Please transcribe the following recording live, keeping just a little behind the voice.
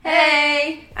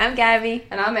I'm Gabby.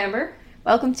 And I'm Amber.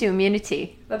 Welcome to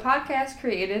Immuni-TEA. The podcast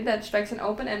created that strikes an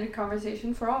open-ended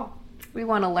conversation for all. We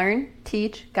want to learn,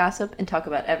 teach, gossip, and talk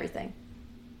about everything.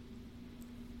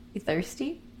 You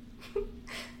thirsty?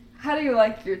 How do you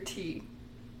like your tea?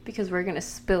 Because we're going to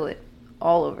spill it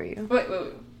all over you.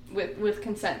 Wait. With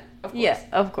consent, of course. Yeah,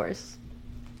 of course.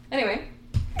 Anyway.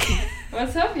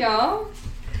 What's up, y'all?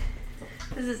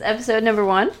 This is episode number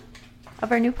 1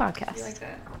 of our new podcast. You like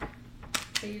that?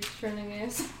 Page turning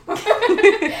is. What's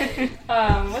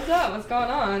up? What's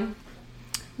going on?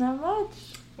 Not much.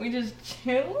 We just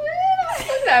chilling?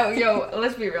 Yo,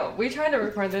 let's be real. We tried to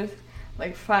record this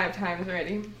like 5 times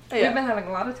already. Yeah. We've been having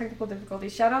a lot of technical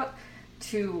difficulties. Shout out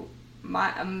to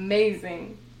my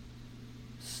amazing,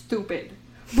 stupid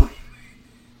boyfriend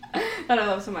that I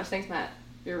love so much. Thanks, Matt.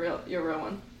 You're a real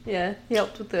one. Yeah, he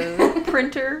helped with the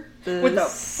printer, with the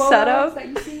setup that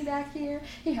you see back here.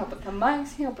 He helped with the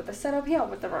mics. He helped with the setup. He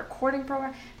helped with the recording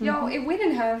program. Yo, if we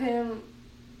didn't have him,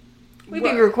 we'd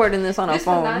be recording this on our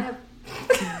phone.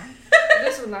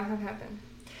 This would not have happened.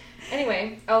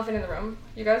 Anyway, elephant in the room.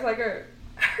 You guys like our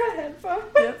headphones?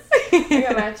 Yes. We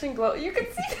got matching glow. You can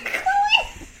see the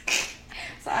Chloe.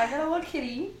 So I got a little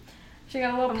kitty. She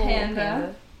got a little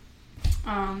panda.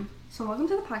 So welcome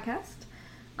to the podcast.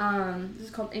 This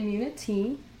is called Immuni-TEA.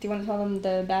 Do you want to tell them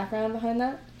the background behind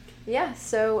that? Yeah,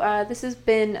 so this has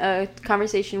been a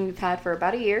conversation we've had for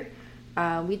about a year.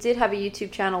 We did have a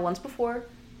YouTube channel once before.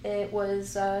 It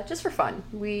was just for fun.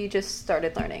 We just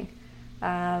started learning.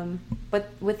 But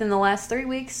within the last 3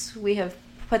 weeks, we have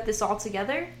put this all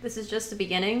together. This is just the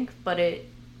beginning, but it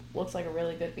looks like a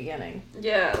really good beginning.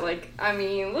 Yeah, look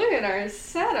at our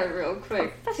setup real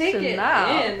quick. Take it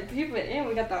in. Peep it in.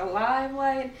 We got the live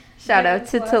light. Shout out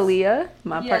to Talia,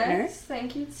 my partner. Yes,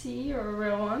 thank you, T. You're a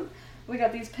real one. We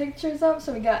got these pictures up,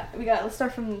 so we got. Let's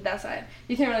start from that side.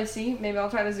 You can't really see. Maybe I'll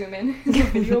try to zoom in the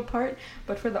video part.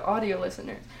 But for the audio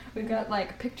listeners, we've got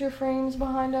picture frames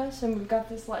behind us, and we've got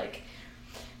this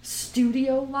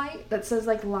studio light that says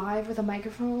live with a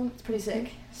microphone. It's pretty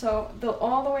sick. So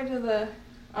all the way to the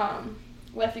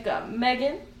left, you got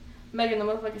Megan the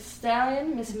motherfucking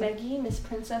stallion, Miss Meggie, Miss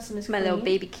Princess, and Miss My Queen. little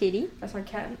baby kitty. That's my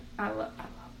cat. I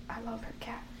love her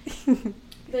cat.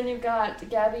 Then you've got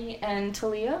Gabby and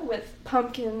Talia with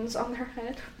pumpkins on their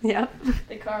head. Yeah.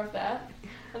 They carved that.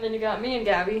 And then you got me and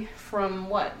Gabby from,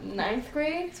 9th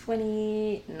grade?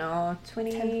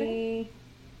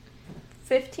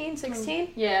 15,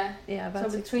 16? Yeah. Yeah, about So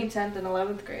 16. between 10th and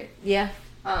 11th grade. Yeah.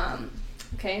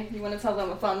 Okay, you want to tell them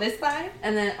what's on this side?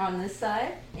 And then on this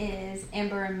side is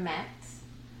Amber and Max.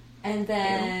 And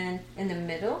then in the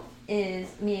middle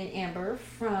is me and Amber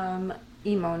from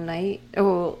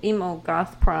emo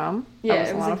goth prom. Yeah,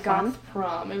 it was a goth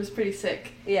prom. It was pretty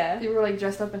sick. Yeah. You were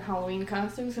dressed up in Halloween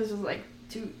costumes because it was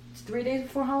 3 days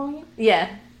before Halloween. Yeah.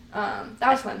 That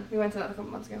was fun. We went to that a couple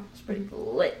months ago. It was pretty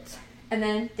lit. And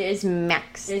then there's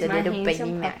Max, there's the my little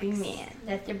baby Max. Puppy man.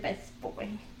 That's your best boy.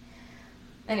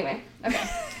 Anyway, okay.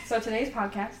 So today's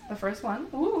podcast, the first one,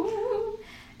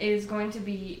 is going to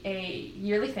be a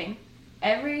yearly thing.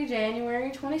 Every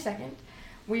January 22nd,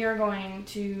 we are going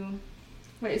to...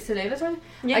 Wait, is today the 20th?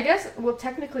 Yeah. I guess,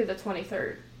 technically the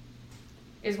 23rd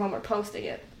is when we're posting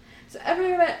it. So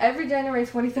every January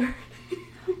 23rd...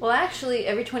 Well, actually,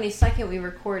 every 22nd we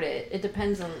record it. It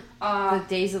depends on the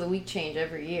days of the week change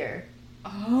every year.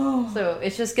 Oh. So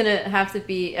it's just going to have to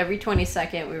be every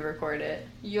 22nd we record it.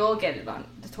 You'll get it on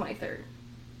the 23rd.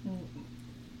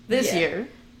 This year.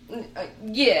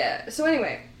 Yeah. So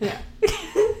anyway. Yeah.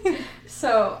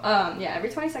 So, every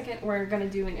 22nd we're going to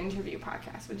do an interview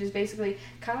podcast, which is basically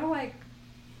kind of like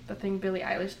the thing Billie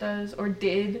Eilish does, or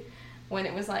did, when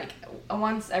it was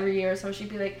once every year. So she'd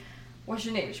be like, what's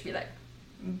your name? She'd be like,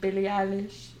 Billie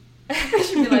Eilish.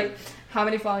 She'd be like, how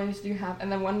many followers do you have?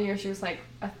 And then one year she was like,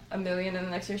 a million, and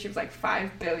the next year she was like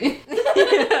 5 billion.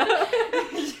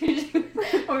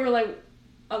 And we were like,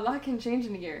 a lot can change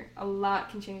in a year.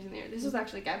 This was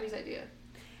actually Gabby's idea.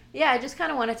 Yeah, I just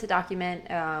kind of wanted to document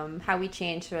how we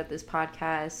change throughout this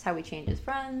podcast, how we change as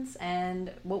friends,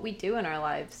 and what we do in our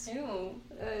lives. Ew.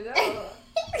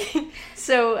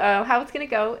 So how it's going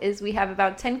to go is we have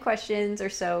about 10 questions or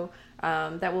so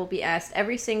that will be asked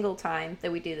every single time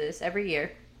that we do this every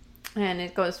year. And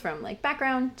it goes from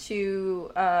background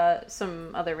to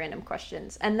some other random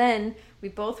questions. And then we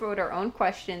both wrote our own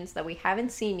questions that we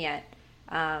haven't seen yet,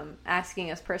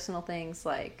 asking us personal things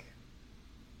like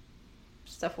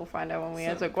stuff we'll find out when we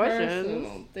answer questions.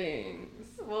 Personal things.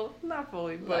 Well, not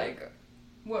fully, but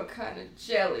what kind of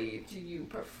jelly do you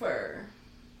prefer?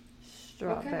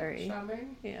 Strawberry. Okay. Strawberry?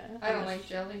 Yeah. I don't like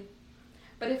jelly.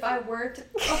 But if I were to...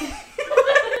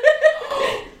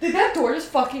 Did that door just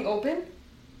fucking open?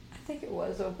 think it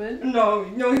was open. No,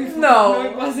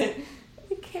 it wasn't.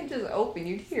 You can't just open,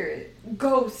 you'd hear it.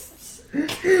 Ghosts.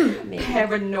 Maybe.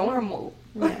 Paranormal.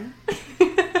 Yeah.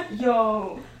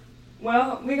 Yo.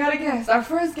 Well, we got a guest. Our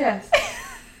first guest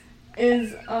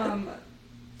is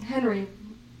Henry.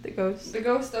 The ghost. The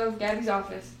ghost of Gabby's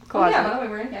office. Closet. Oh, yeah, by the way,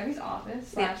 we're in Gabby's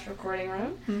office / recording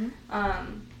room.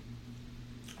 Mm-hmm.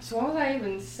 So what was I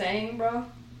even saying, bro?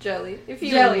 Jelly. If he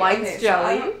Jelly. likes Okay, so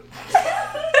jelly.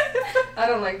 I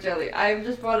don't like jelly. I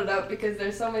just brought it up because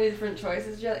there's so many different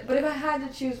choices of jelly. But if I had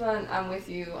to choose one, I'm with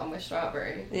you. I'm with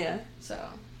strawberry. Yeah. So.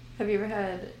 Have you ever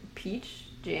had peach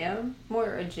jam?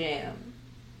 More a jam.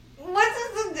 What's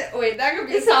this? Wait, that could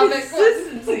be It's a topic.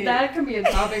 consistency. That could be a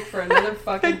topic for another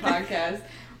fucking podcast.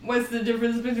 What's the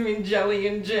difference between jelly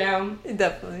and jam?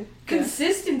 Definitely.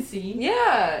 Consistency.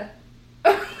 Yeah.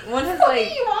 One has What do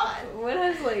you want? one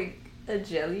has like a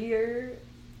jellier.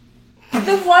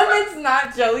 The one that's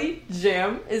not jelly,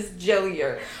 jam, is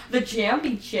jellier. The jam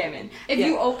be jamming. If Yeah.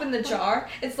 you open the jar,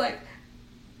 it's like.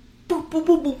 Boop, boop,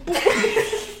 boop, boop, boop.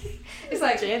 It's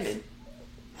like. Jamming.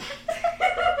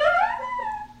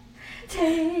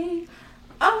 Take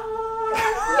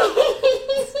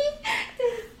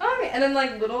and then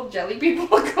like little jelly people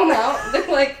come out. They're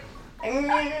like, and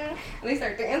they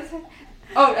start dancing.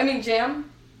 Oh, I mean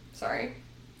jam. Sorry.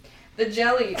 The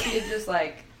jelly is just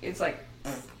like it's like.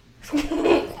 You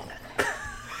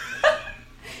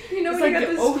know It's when like you got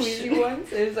the the ocean. squeezy ones?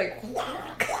 It's like.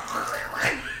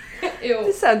 Ew.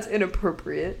 This sounds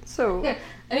inappropriate. So.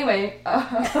 Anyway,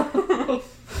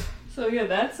 so yeah,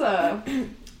 that's podcast.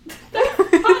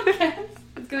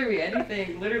 It's gonna be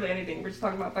anything, literally anything. We're just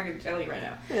talking about fucking jelly right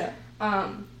now. Yeah.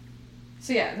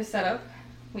 So yeah, the setup.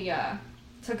 We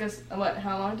took us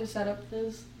how long to set up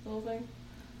this little thing?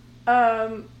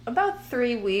 About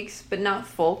 3 weeks, but not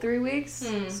full 3 weeks.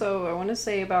 Hmm. So I want to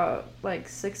say about like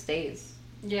 6 days.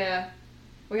 Yeah,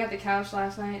 we got the couch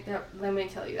last night. Let me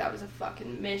tell you, that was a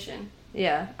fucking mission.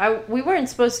 Yeah, we weren't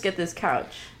supposed to get this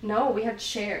couch. No, we had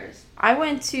chairs. I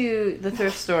went to the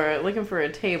thrift store looking for a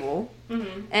table,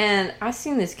 and I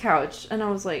seen this couch, and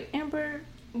I was like, Amber,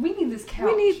 We need this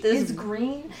couch. We need this It's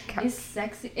green. couch. It's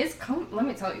sexy. It's let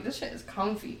me tell you, this shit is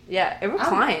comfy. Yeah, it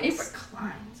reclines. It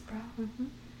reclines, bro. Mm-hmm.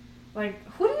 Like,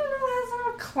 who do you know has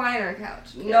a recliner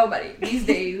couch? Nobody. These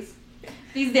days.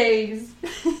 These days.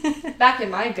 Back in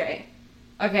my day.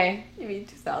 Okay? You mean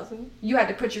 2000? You had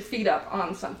to put your feet up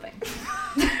on something.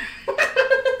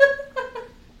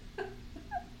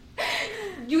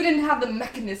 You didn't have the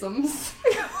mechanisms.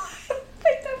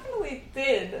 They definitely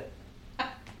did.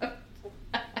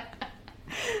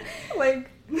 Like...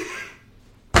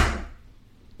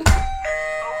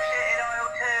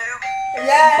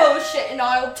 Yeah. Bullshit in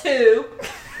aisle 2.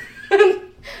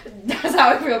 That's how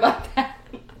I feel about that.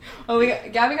 Oh,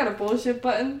 Gabby got a bullshit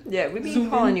button. Yeah, we be Zoom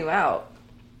calling in. you out.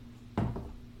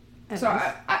 So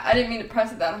I didn't mean to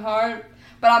press it that hard,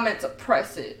 but I meant to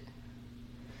press it.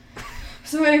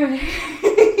 So anyway,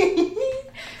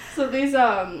 so these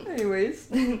Anyways.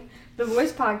 the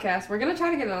voice podcast, we're gonna try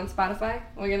to get it on Spotify.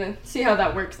 We're gonna see how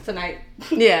that works tonight.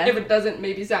 Yeah. If it doesn't,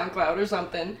 maybe SoundCloud or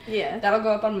something. Yeah. That'll go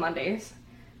up on Mondays.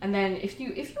 And then if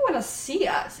you want to see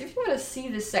us, if you want to see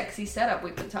the sexy setup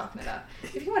we've been talking about,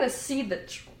 if you want to see the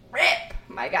trip,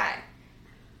 my guy,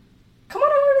 come on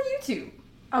over to YouTube.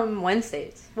 On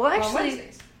Wednesdays. Well, actually, on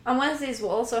Wednesdays. on Wednesdays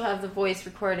we'll also have the voice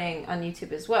recording on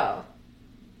YouTube as well.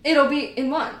 It'll be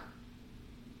in one.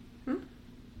 Hmm?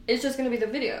 It's just gonna be the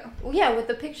video. Well, yeah, with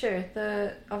the picture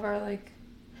of our like.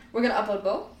 We're gonna upload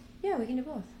both. Yeah, we can do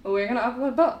both. We're gonna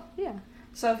upload both. Yeah.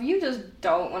 So if you just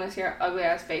don't want to see our ugly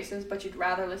ass faces, but you'd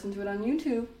rather listen to it on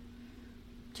YouTube,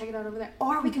 check it out over there.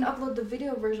 Or we can upload the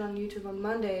video version on YouTube on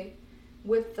Monday,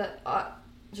 with the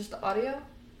just the audio,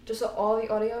 just so all the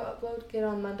audio upload get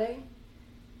on Monday,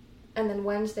 and then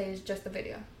Wednesday is just the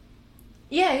video.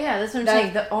 Yeah, that's what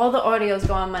I'm saying. All the audios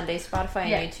go on Monday, Spotify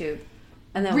and YouTube.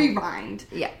 And then Rewind.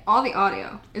 Yeah. All the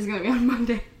audio is going to be on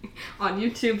Monday on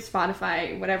YouTube,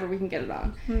 Spotify, whatever we can get it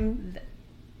on.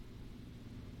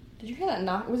 Did you hear that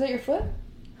knock? Was that your foot?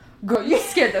 Girl, you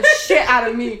scared the shit out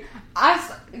of me.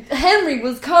 Henry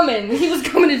was coming. He was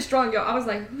coming in strong, yo. I was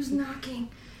like, who's knocking?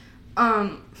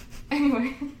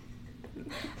 Anyway.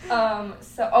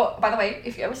 So, by the way,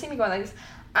 if you ever see me going like this,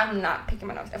 I'm not picking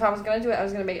my nose. If I was going to do it, I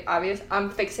was going to make it obvious. I'm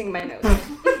fixing my nose.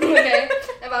 Okay?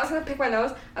 If I was going to pick my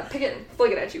nose, I'd pick it and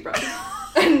flick it at you, bro.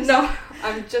 No,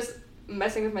 I'm just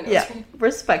messing with my nose. Yeah,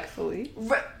 respectfully.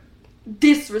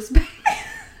 Disrespect.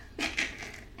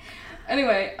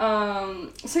 Anyway,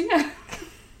 so yeah.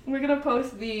 We're going to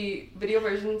post the video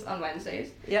versions on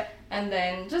Wednesdays. Yep. And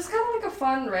then just kind of like a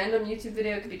fun, random YouTube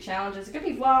video. It could be challenges. It could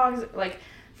be vlogs. Like,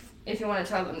 if you want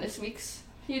to tell them this week's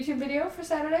YouTube video for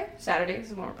Saturday. Saturday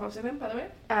is when we're posting them, by the way.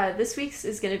 This week's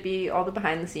is going to be all the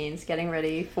behind the scenes, getting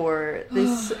ready for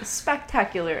this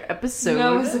spectacular episode. That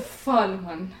was a fun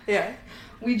one. Yeah.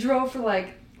 We drove for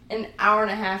like an hour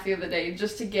and a half the other day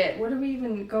just to get, where did we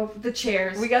even go? The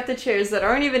chairs. We got the chairs that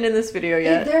aren't even in this video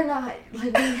yet. They're not.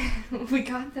 Like, we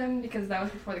got them because that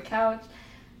was before the couch.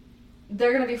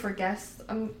 They're going to be for guests,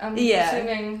 I'm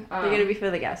assuming. They're going to be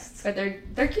for the guests. But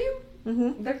they're cute.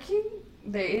 Mm-hmm. They're cute.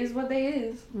 They is what they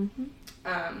is.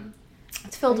 Mm-hmm.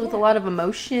 It's filled with a lot of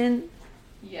emotion.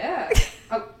 Yeah.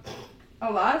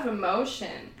 a lot of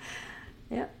emotion.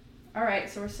 Yeah. All right,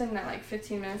 so we're sitting at like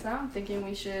 15 minutes now. I'm thinking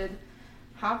we should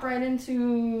hop right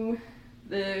into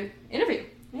the interview.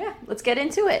 Yeah, let's get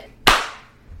into it.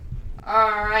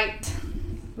 All right.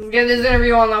 Let's get this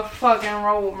interview on the fucking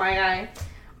roll, my guy.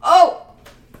 Oh!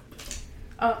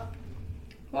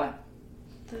 What?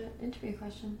 The interview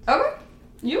questions. Okay.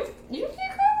 You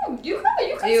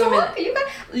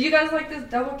guys like this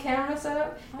double camera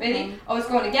setup? Ready? Oh, it's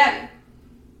going to Gabby.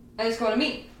 And it's going to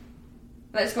me.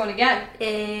 And it's going to Gabby.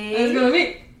 And it's going to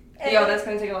me. Yo, that's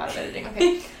going to take a lot of editing.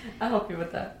 Okay. I'll help you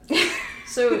with that.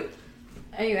 So,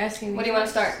 are you asking me What do you want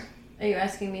to start? Are you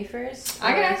asking me first?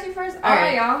 I can ask you first. All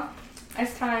right, y'all.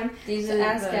 It's time to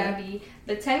ask Gabby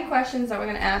the 10 questions that we're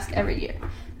going to ask every year.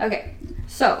 Okay.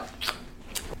 So,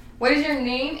 what is your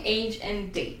name, age,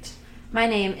 and date? My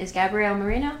name is Gabrielle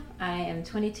Marino. I am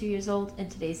 22 years old,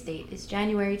 and today's date is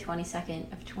January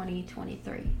 22nd of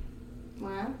 2023.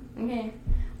 Wow. Okay.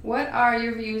 What are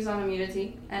your views on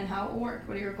immunity and how it will work?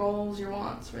 What are your goals, your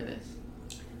wants for this?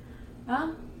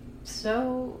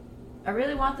 So I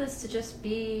really want this to just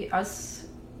be us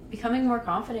becoming more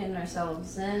confident in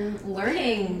ourselves and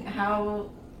learning how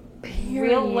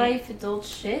real life adult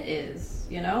shit is,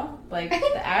 you know? Like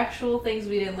the actual things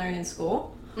we didn't learn in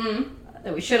school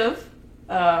that we should have.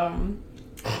 And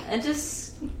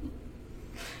just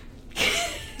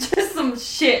some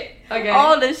shit. Okay.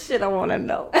 All this shit I want to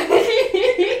know.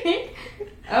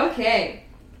 Okay.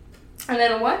 And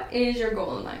then what is your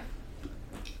goal in life?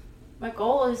 My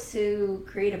goal is to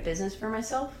create a business for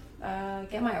myself,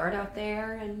 get my art out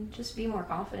there, and just be more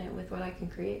confident with what I can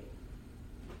create.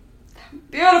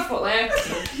 Beautiful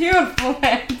answer. Beautiful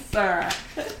answer.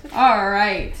 All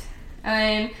right.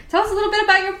 And tell us a little bit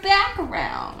about your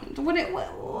background. Tell me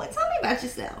about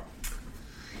yourself.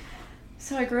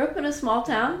 So I grew up in a small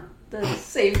town, the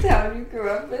same town you grew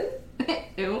up in.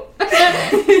 Ew.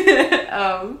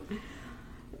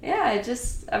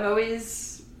 I've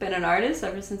always been an artist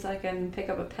ever since I can pick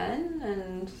up a pen,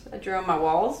 and I drew on my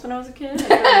walls when I was a kid. I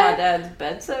drew on my dad's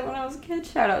bed set when I was a kid.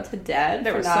 Shout out to Dad.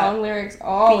 There were song lyrics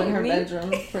all in her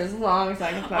bedroom for as long as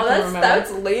I can remember.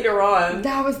 That's later on.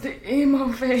 That was the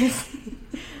emo phase.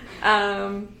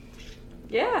 I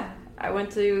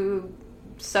went to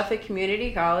Suffolk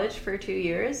Community College for 2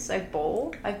 years. I've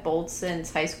bowled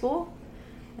since high school.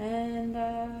 And,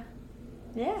 All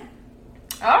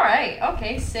right.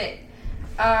 Okay, sick.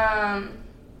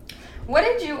 What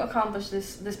did you accomplish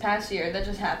this past year that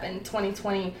just happened,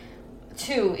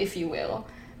 2022, if you will?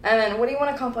 And then what do you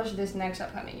want to accomplish this next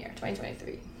upcoming year,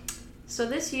 2023? So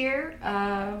this year,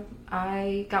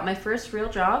 I got my first real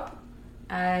job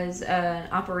as an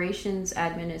operations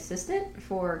admin assistant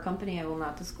for a company I will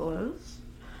not disclose.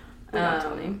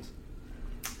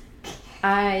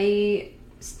 I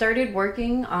started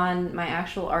working on my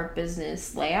actual art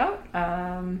business layout.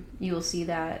 You will see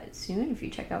that soon if you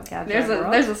check out Gabby.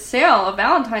 There's a sale, a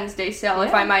Valentine's Day sale,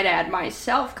 if I might add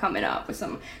myself, coming up with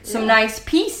some nice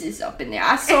pieces up in there.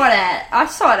 I saw that.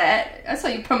 I saw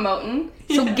you promoting.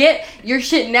 So get your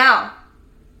shit now.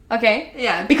 Okay?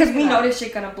 Yeah. Because we know this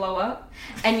shit gonna blow up,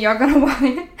 and you're gonna want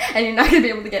it, and you're not gonna be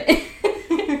able to get it.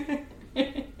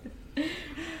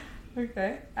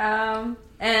 Okay.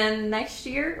 And next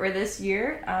year, or this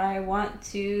year, I want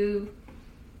to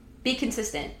be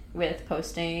consistent with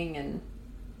posting and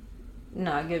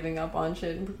not giving up on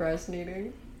shit and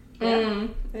procrastinating.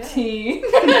 Tea.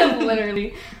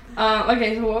 Literally.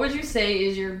 Okay, so what would you say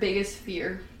is your biggest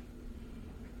fear?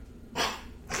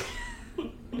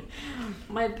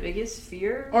 My biggest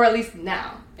fear? Or at least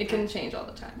now. It can change all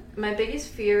the time. My biggest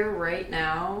fear right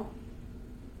now...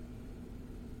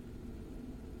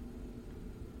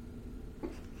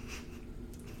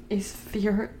 is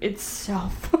fear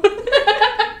itself. Bro,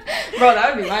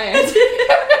 that would be my answer.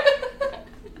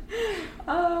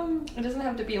 It doesn't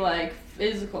have to be like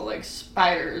physical, like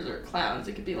spiders or clowns.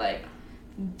 It could be like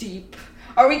deep.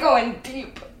 Are we going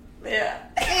deep? Yeah.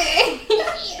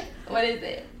 What is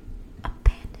it?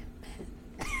 Abandonment.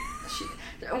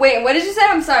 Wait, what did you say?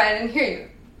 I'm sorry, I didn't hear you.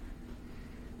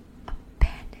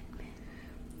 Abandonment.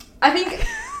 I think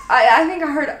I think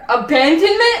I heard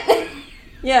abandonment.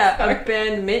 Yeah, a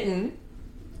band mitten.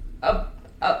 A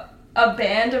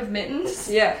band of mittens.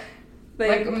 Yeah,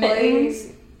 Like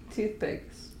mittens?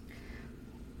 Toothpicks.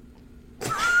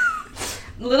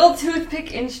 Little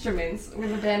toothpick instruments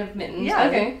with a band of mittens. Yeah,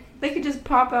 okay. They could just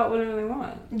pop out whenever they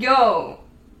want Yo.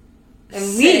 and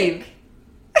Sick.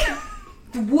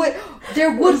 leave. What?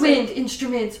 They're woodwind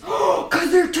instruments.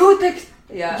 Cause they're toothpicks.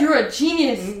 Yeah, You're a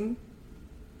genius.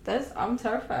 Mm-hmm. I'm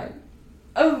terrified.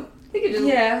 Oh, They could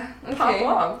just pop okay.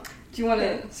 off. Do you want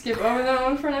to skip over that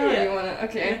one for now, or do you want to?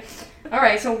 Okay. All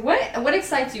right. So what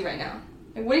excites you right now?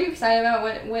 Like, what are you excited about?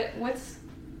 What's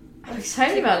I'm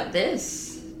excited about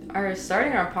this.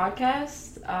 Starting our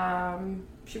podcast.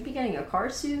 Should be getting a car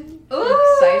soon. Ooh. I'm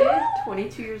excited.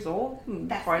 22 years old. I'm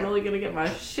finally gonna get my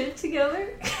shit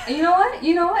together. You know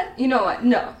what?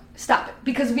 No, stop it.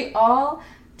 Because we all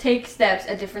take steps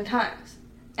at different times,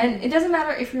 and it doesn't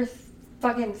matter if you're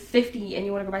fucking 50 and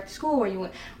you want to go back to school, or you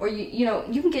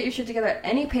can get your shit together at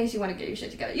any pace you want to get your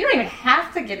shit together. You don't even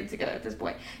have to get it together at this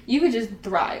point. You could just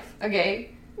thrive,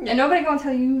 okay? Yeah. And nobody gonna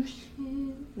tell you shit.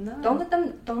 No. Don't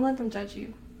let them judge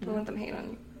you. Don't let them hate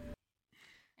on you.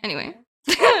 Anyway.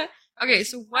 Okay,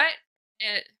 so what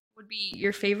would be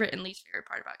your favorite and least favorite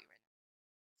part about you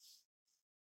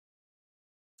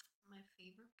right My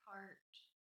favorite part.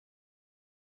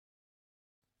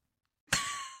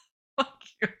 Fuck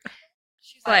you.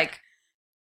 She's like,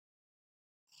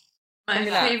 my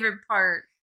favorite part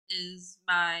is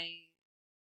my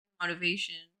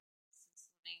motivation since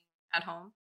living at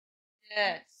home.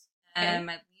 yes. And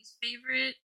my least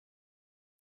favorite,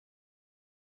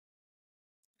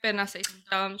 better not say some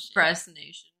dumb shit.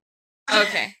 procrastination.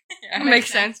 Okay. Yeah,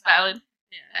 Makes sense. Valid.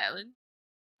 Yeah. Valid.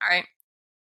 All right.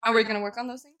 Are we gonna work on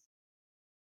those things?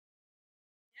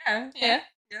 Yeah.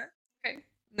 Okay.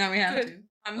 No, we have Good. to.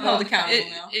 I'm held accountable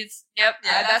now. Yep.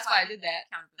 Yeah, That's why I did that.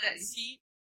 Accountability. See.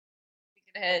 Think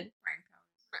ahead. Brain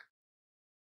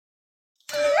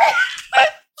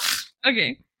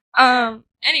Okay.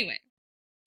 Anyway.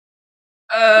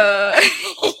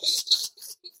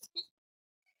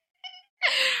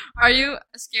 Are you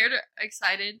scared or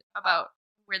excited about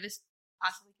where this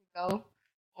possibly could go,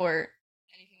 or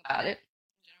anything about it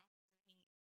in general?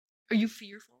 Are you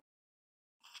fearful?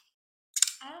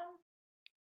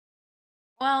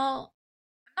 Well,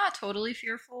 I'm not totally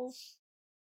fearful.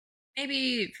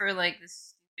 Maybe for like the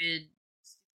stupid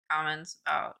comments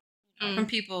about from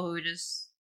people who just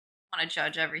want to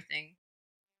judge everything.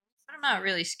 But I'm not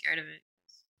really scared of it.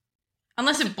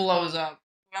 Unless it blows up.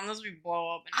 Unless we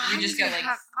blow up and we just get like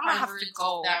hundreds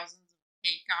of thousands of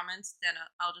hate comments, then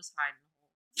I'll just hide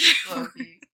in the hole.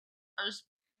 I'll just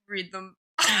read them.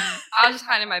 I'll just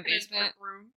hide in my basement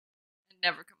room and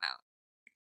never come out.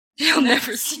 You'll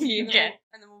never see me again.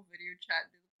 And then we'll video chat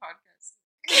and do the podcast.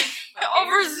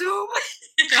 Over Zoom.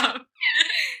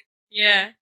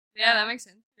 Yeah, that makes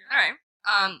sense. All right.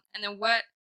 And then what?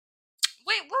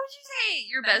 Wait, what would you say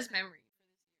your best memory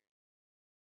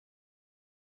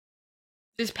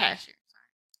this past year?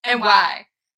 Sorry. And why?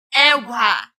 And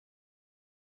why?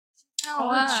 All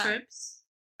the trips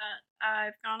that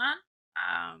I've gone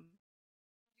on.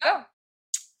 Go.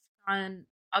 On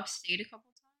upstate a couple times.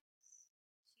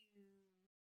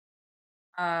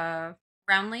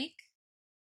 Round Lake.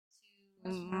 To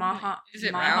Is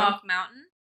it Mohawk Mountain.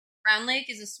 Round Lake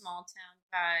is a small town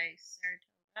by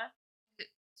Saratoga.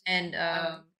 And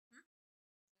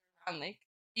Round Lake.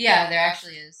 Yeah, there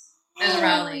actually is. There's a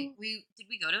Round Lake. Did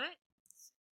we go to it?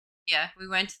 Yeah, we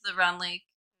went to the Round Lake.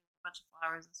 A bunch of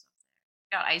flowers and stuff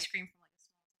there. Got ice cream from like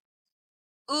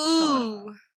a small town.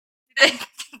 Ooh.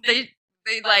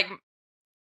 They like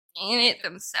in it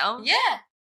themselves. Yeah.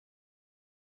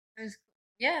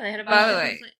 Yeah, they had a bunch By of the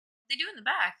way, different they do in the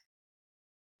back.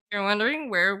 If you're wondering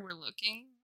where we're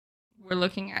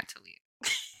looking at Talia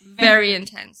very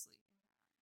intensely.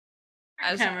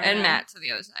 And Matt to the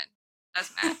other side.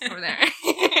 That's Matt over there.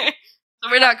 So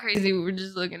we're not crazy. We're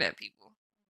just looking at people.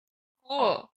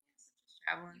 Cool.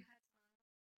 Traveling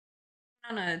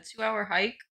on a 2-hour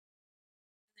hike.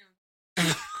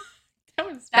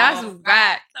 That's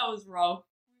whack. That was rough,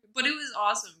 but it was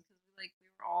awesome because we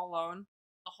were all alone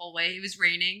the whole way. It was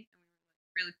raining, and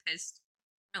we were really pissed.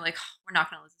 We're like, we're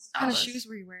not gonna let this stop What kind us. of shoes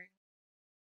were you wearing?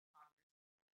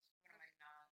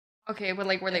 Okay, but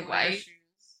like, were they white? Shoes.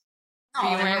 Were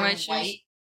you they wearing were white shoes?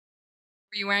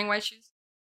 Were you wearing white shoes?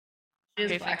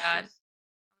 Okay, thank God.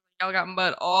 Y'all got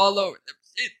mud all over them.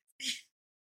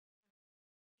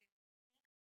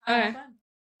 Okay.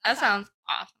 That sounds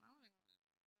awesome.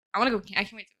 I want to go. I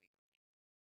can't wait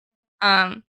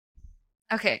to.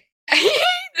 Okay.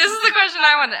 This is the question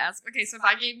I wanted to ask. Okay, so if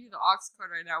I gave you the aux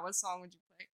cord right now, what song would you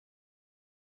play?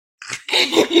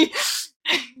 I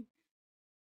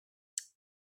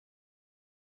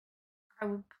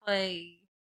would play.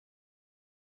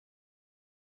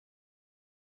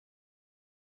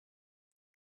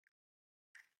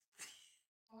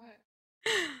 What?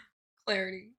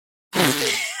 Clarity.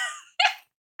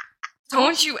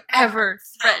 Don't you ever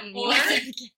threaten me.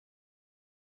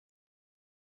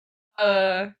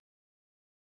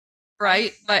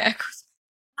 Bright by Echoes.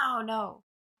 Oh no.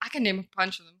 I can name a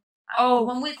bunch of them. The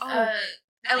one with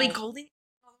Ellie Goulding?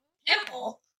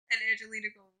 Dimple. And Angelina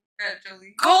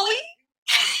Jolie. Goalie?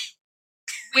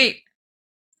 Wait.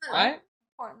 What? I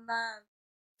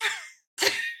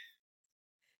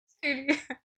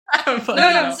don't No,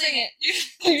 know. sing it. You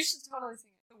should totally sing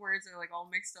it. The words are like all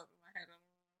mixed up in my head.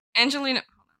 Angelina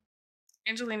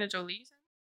Jolie?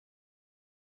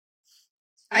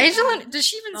 Angelina, does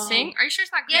she even sing? Are you sure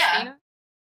it's not Christina? Yeah.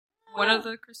 One of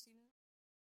the Christina?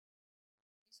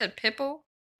 You said Pippo?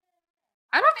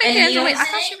 I don't think And Angelina. I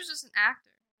Beyonce? thought she was just an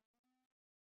actor.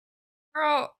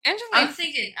 Girl, Angelina. I'm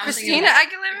thinking Christina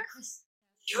Aguilera?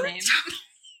 You name. She's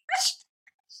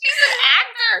an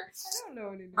actor. I don't know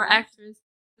any names. Or actress.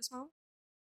 This one?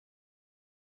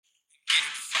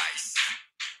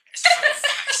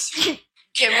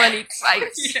 Get money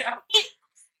twice. Yeah.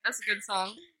 That's a good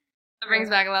song. That brings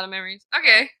back a lot of memories.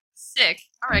 Okay. Sick.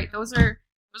 Alright, those are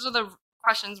the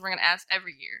questions we're gonna ask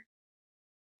every year.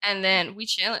 And then we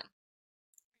chilling.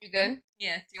 You good?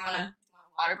 Yeah. Do you want a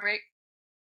water break?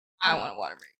 I want a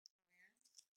water break.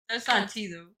 That's not tea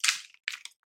though.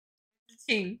 It's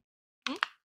tea.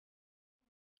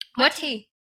 What tea?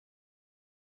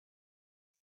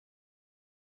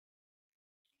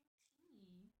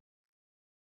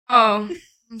 Oh,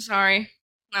 I'm sorry.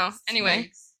 No, anyway.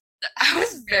 I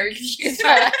was very confused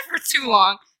by that for too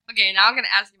long. Okay, now I'm going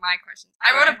to ask you my questions.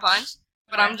 I wrote a bunch,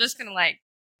 but I'm just going to,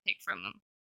 pick from them.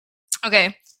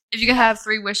 Okay, if you could have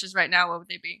 3 wishes right now, what would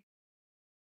they be?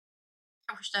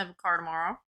 I wish to have a car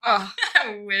tomorrow. Oh,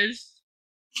 I wish.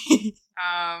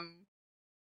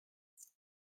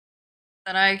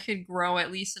 That I could grow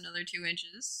at least another 2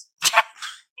 inches.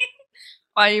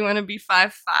 Why you want to be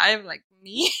 5'5" like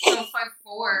me? So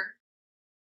 5'4".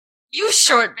 You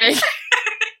short, bitch.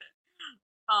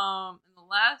 And the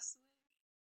last,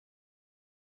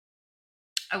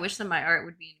 I wish that my art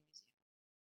would be in a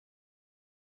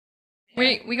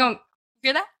museum. Wait, we gonna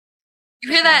hear that? You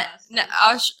hear that?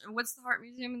 What's the art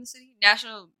museum in the city?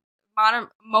 National Modern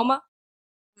MoMA?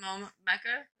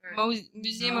 Mecca?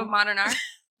 Museum of Modern Art.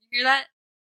 You hear that?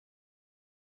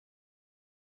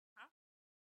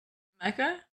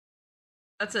 Mecca?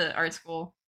 That's an art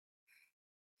school.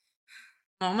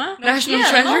 MoMA? National Yeah,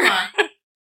 Treasure. MoMA.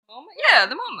 MoMA? Yeah,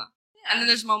 the MoMA. Yeah. And then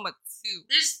there's MoMA 2.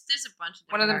 There's a bunch of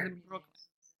One of them different is in art Brooklyn.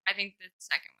 museums. I think the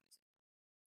second one is.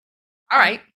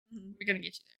 Alright. Mhm. We're gonna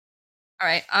get you there.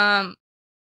 Alright,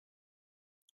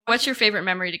 what's your favorite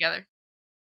memory together?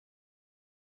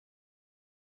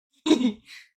 It's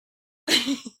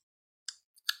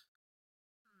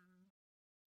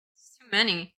too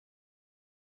many.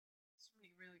 So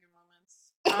many really good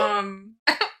moments.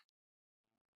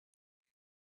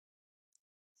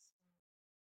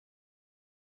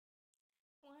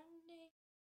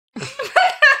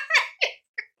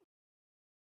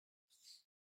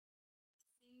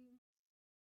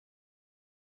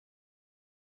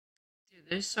 Dude,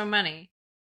 there's so many.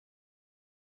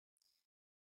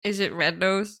 Is it Red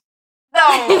Nose?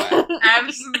 No,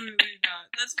 absolutely not.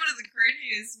 That's one of the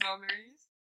cringiest memories.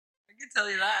 I can tell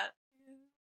you that.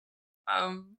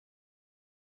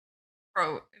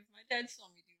 Bro, if my dad saw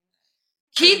me do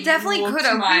that, He definitely whooped could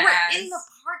have. We my were ass. in the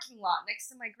parking lot next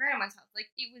to my grandma's house.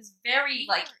 It was very,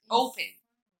 open.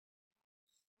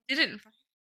 Did it in front.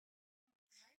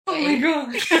 Oh my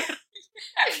god.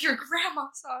 If your grandma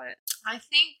saw it. I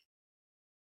think.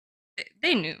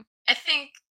 They knew. Okay,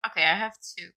 I have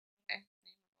 2. Okay.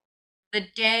 The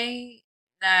day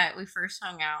that we first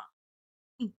hung out,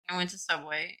 I went to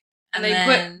Subway, And they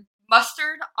put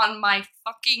mustard on my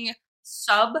fucking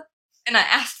sub, and I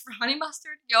asked for honey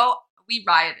mustard. Yo, we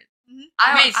rioted. Mm-hmm.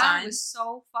 I was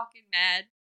so fucking mad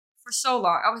for so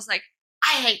long. I was like,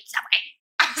 I hate Subway.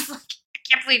 I was like, I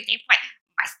can't believe they put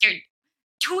mustard.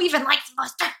 Who even likes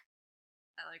mustard?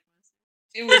 I like mustard.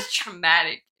 It was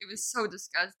traumatic. It was so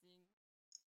disgusting.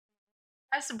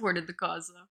 I supported the cause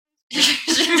though.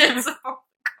 She did support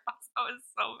the cause. I was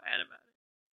so mad about it.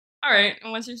 Alright,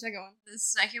 and what's your second one? The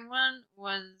second one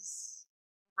was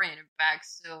bringing it back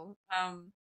still.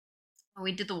 When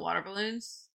we did the water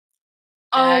balloons.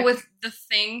 Oh, Jack. with the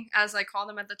thing, as I called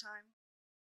him at the time.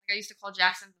 I used to call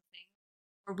Jackson the thing.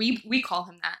 Or we call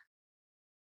him that.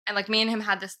 And me and him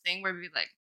had this thing where we'd be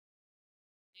like,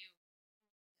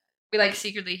 We like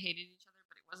secretly hated each other,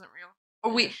 but it wasn't real.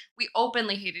 Or we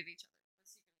openly hated each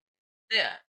other.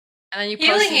 Yeah. And then you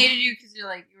He only posted, hated you because you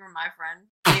were my friend.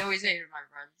 He always hated my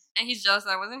friends. and he's jealous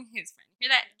that I wasn't his friend. Hear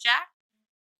that, Jack?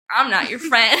 I'm not your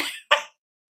friend.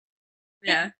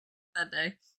 Yeah, that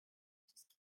day.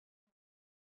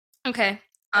 Okay.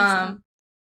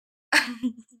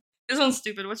 This one's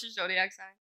stupid. What's your zodiac sign?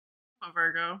 I'm a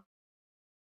Virgo.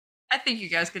 I think you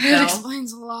guys could It tell.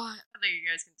 explains a lot. I think you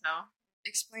guys can tell.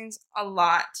 Explains a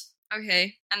lot.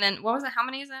 Okay. And then what was it? How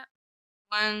many is that?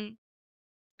 1,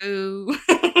 2,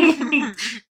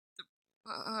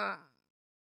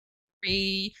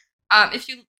 3. If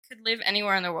you could live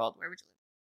anywhere in the world, where would you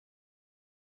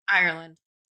live? Ireland.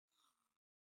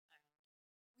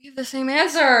 We have the same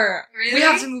answer. Really? We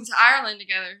have to move to Ireland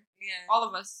together. Yeah. All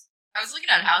of us. I was looking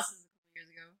at houses a couple years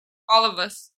ago. All of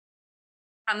us.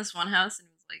 Found this one house and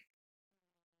it was like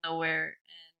nowhere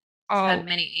and Oh. had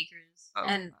many acres Oh,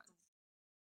 and God.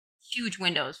 huge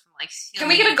windows from like Can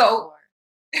we ceiling get a to goat?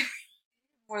 floor.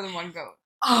 More than one goat.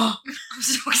 Oh, I'm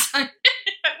so excited.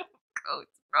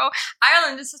 Goats, bro.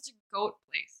 Ireland is such a goat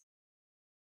place.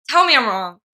 Tell me I'm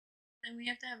wrong. And we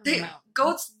have to have a mount.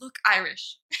 Goats look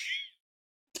Irish.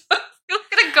 Look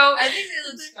at a goat. I think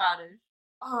they look Scottish.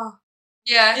 Oh,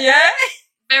 yeah. Yeah?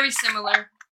 Very similar.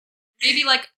 Maybe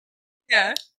like,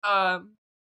 Yeah.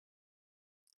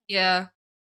 yeah.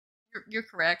 You're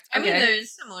correct. I mean, Okay. they're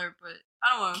similar, but I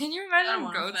don't want to. Can you I don't imagine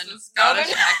want to goats offend with Scottish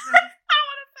Scottish accent. accent? I don't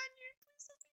want to offend you. Please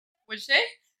don't. What'd you say?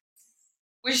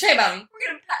 What'd you say about me? We're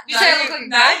gonna pat. You say I look like a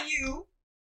not you.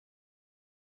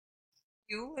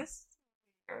 You listen.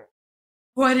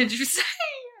 What did you say?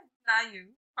 Not you.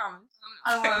 Promise.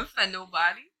 I don't want to offend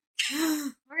nobody.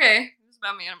 Okay, it's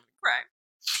about me and I'm gonna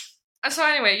cry. So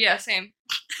anyway, yeah, same.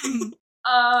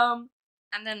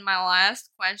 And then my last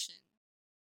question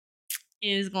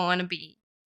is going to be,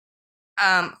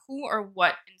 who or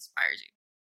what inspires you?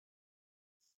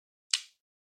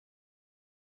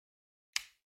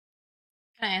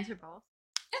 Can I answer both?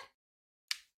 Yeah.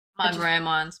 My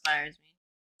grandma inspires me.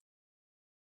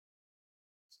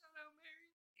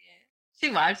 She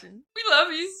watching. We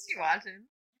love you. She watching.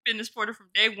 Been a supporter from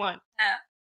day one. Yeah.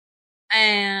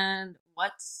 And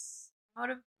what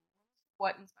Inspires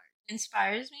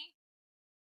inspires me?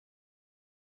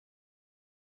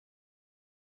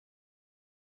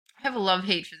 I have a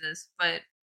love-hate for this, but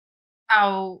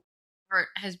how art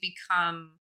has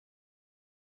become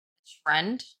a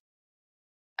trend.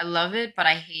 I love it, but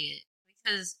I hate it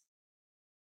because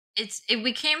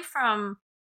we came from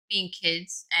being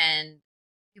kids and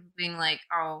people being like,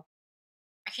 "Oh,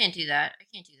 I can't do that. I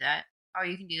can't do that. Oh,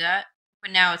 you can do that."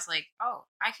 But now it's like, "Oh,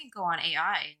 I can go on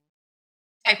AI and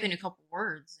type in a couple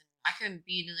words and I can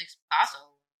be the next Picasso.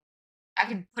 I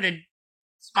can put a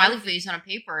smiley face on a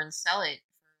paper and sell it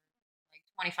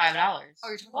for like $25." Oh,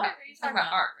 you're talking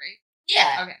about art, right?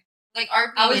 Yeah. Okay. Like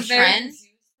art I being was a very trend.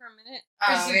 confused for a minute. Oh,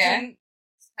 Because you yeah? didn't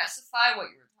specify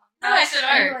what you were talking No, about. I said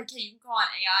And you art. were like, hey, you can go on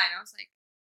AI. And I was like,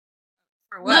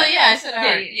 for No, what? yeah, I said Yeah,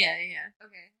 art. yeah. Yeah.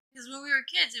 Okay. Because when we were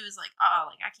kids, it was like,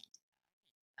 oh, like I can't do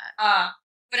that.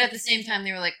 But at the same time,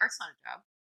 they were like, art's not a job.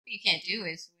 What you can't do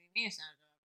is, what do you mean it's not a job?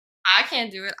 I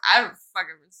can't do it. I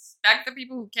fucking respect the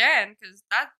people who can, because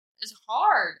that is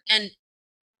hard. And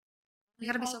You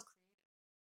gotta be so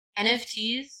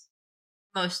NFTs,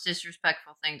 most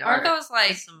disrespectful thing to Aren't art. those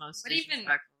like, It's the most what even-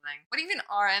 disrespectful thing. what even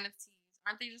are NFTs?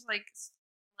 Aren't they just like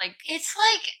It's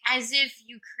like as if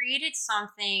you created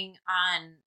something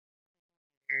on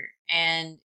and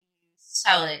you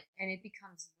sell it and it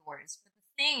becomes yours. But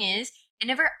the thing is, it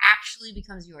never actually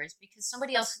becomes yours because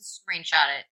somebody else can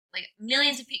screenshot it. Like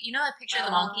millions of people, you know that picture of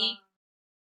the monkey?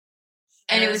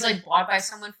 And it was like bought by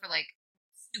someone for like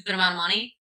stupid amount of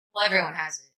money? Well, everyone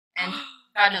has it. And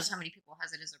God knows how many people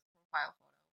has it as a profile photo.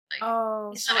 Like,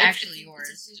 oh, it's not actually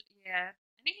yours. Yeah.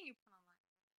 Anything you put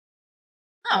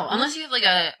online. no, unless you have like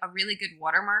a really good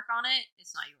watermark on it,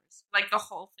 it's not yours. Like the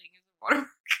whole thing is a watermark.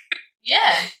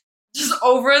 Yeah. Just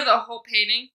over the whole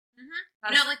painting.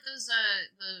 You know, like those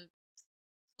the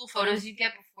school photos you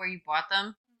get before you bought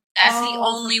them. That's the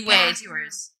only way it's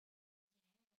yours.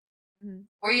 Mm-hmm.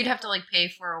 Or you'd have to like pay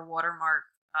for a watermark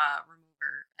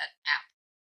remover at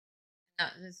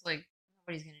app. No, it's like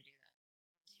nobody's gonna do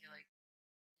that. You're like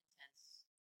intense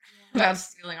about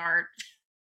stealing art.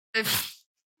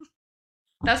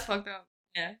 That's fucked up.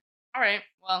 Yeah. All right.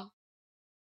 Well,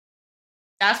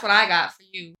 that's what I got for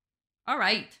you. All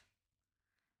right.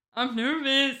 I'm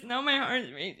nervous. Now my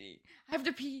heart's racing. I have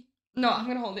to pee. No, I'm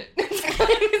gonna hold it.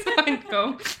 It's fine.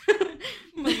 Go.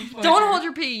 Don't hold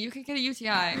your pee. You can get a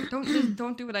UTI.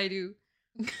 Don't do what I do.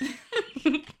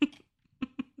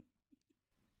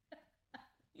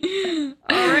 All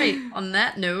right. On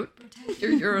that note, Protect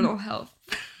your urinal health.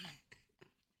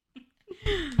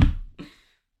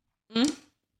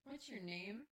 What's your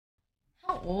name?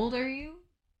 How old are you?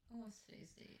 What's today's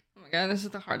date? Oh my god, this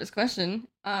is the hardest question.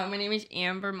 My name is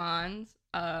Amber Mons.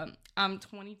 I'm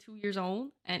 22 years old,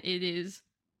 and it is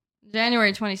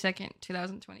January 22nd,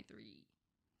 2023.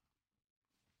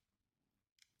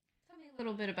 Tell me a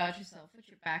little bit about yourself. What's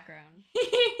your background?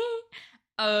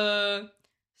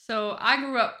 So I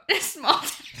grew up in a small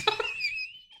town.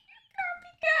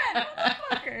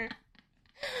 Motherfucker.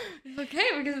 It's okay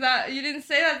because that you didn't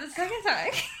say that the second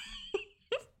time.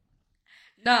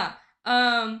 Nah.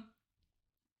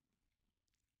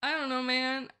 I don't know,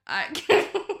 man. I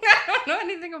don't know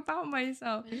anything about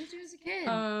myself. What did you do as a kid?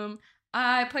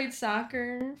 I played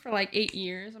soccer for like 8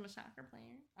 years. I'm a soccer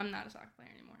player. I'm not a soccer player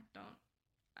anymore. Don't.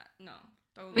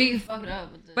 We can fuck it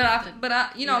up with the...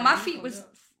 My feet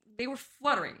they were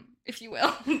fluttering, if you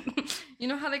will. You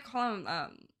know how they call them,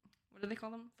 what do they call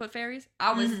them? Foot fairies?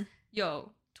 I was,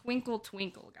 twinkle,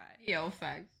 twinkle guy. Yo,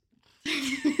 facts.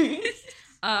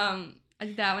 I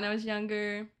did that when I was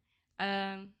younger. I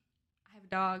have a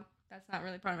dog. That's not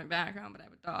really part of my background, but I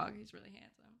have a dog. He's really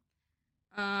handsome.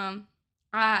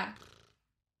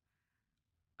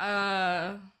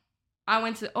 I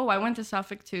went to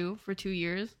Suffolk too for 2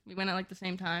 years. We went at like the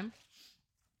same time.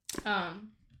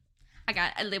 I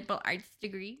got a liberal arts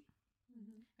degree.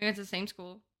 We went to the same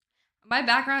school. My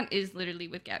background is literally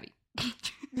with Gabby.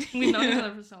 We've known each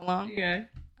other for so long. Yeah.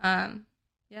 Yeah,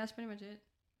 that's pretty much it.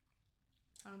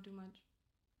 I don't do much.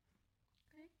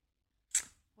 Okay.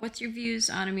 What's your views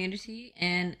on immunity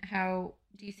and how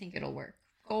do you think it'll work?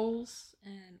 Goals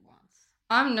and wants.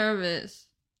 I'm nervous.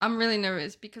 I'm really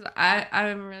nervous because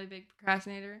I'm a really big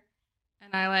procrastinator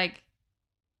and I like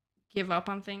give up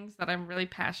on things that I'm really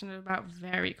passionate about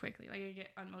very quickly. Like I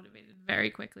get unmotivated very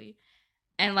quickly.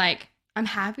 And like I'm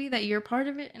happy that you're part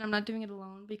of it and I'm not doing it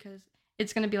alone because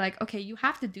it's going to be like, okay, you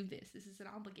have to do this. This is an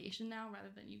obligation now rather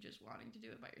than you just wanting to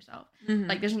do it by yourself. Mm-hmm.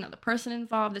 Like there's another person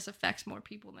involved. This affects more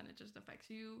people than it just affects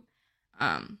you.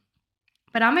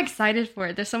 But I'm excited for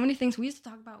it. There's so many things we used to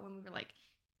talk about when we were like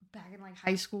back in like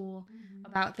high school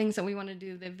about things that we want to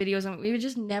do, the videos, and we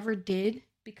just never did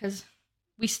because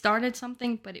we started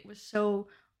something, but it was so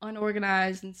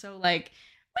unorganized and so like,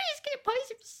 we just gonna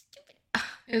post it, stupid.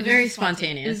 It was very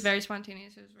spontaneous. It was very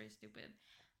spontaneous. It was very stupid.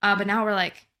 But now we're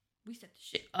like, we set the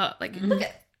shit up. Like, look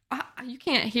at, you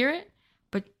can't hear it,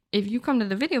 but if you come to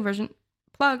the video version,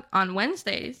 plug on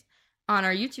Wednesdays on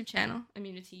our YouTube channel,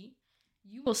 Immuni-TEA,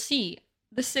 you will see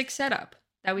the sick setup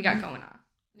that we got going on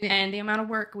and the amount of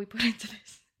work we put into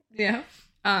this. Yeah.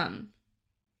 But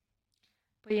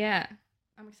yeah,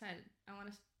 I'm excited. I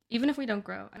want to, even if we don't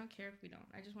grow, I don't care if we don't.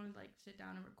 I just want to like sit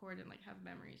down and record and like have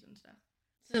memories and stuff.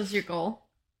 So is your goal?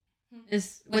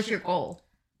 What's your goal?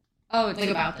 Oh, think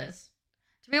about this.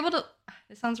 To be able to,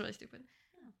 this sounds really stupid.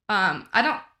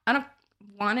 I don't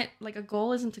want it, like a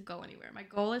goal isn't to go anywhere. My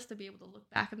goal is to be able to look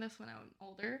back on this when I'm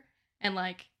older and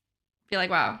like be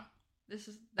like, wow,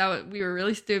 we were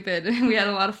really stupid and we had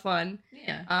a lot of fun.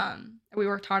 Yeah. We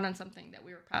worked hard on something that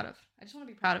we were proud of. I just want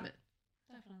to be proud of it.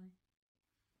 Definitely.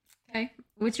 Okay.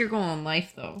 What's your goal in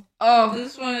life though? Oh,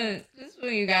 this one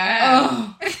you got.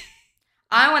 Oh.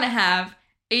 I want to have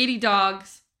 80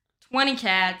 dogs, 20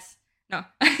 cats. No.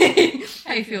 How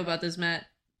do you feel about this, Matt?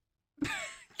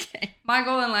 Okay. My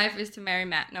goal in life is to marry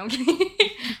Matt. No, I'm kidding.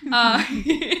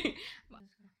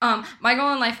 My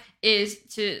goal in life is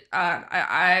to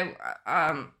I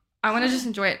want to just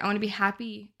enjoy it. I want to be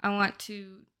happy. I want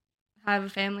to have a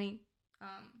family.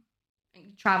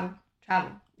 And travel.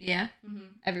 Yeah. Mm-hmm.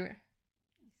 Everywhere.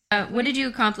 What did you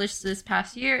accomplish this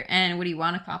past year, and what do you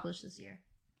want to accomplish this year?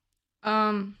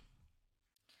 I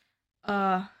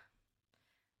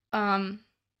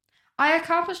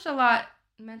accomplished a lot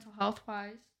mental health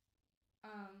wise.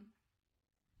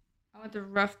 I went through a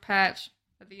rough patch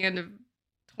at the end of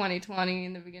 2020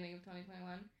 and the beginning of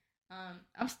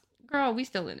 2021. We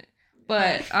still in it.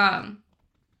 But I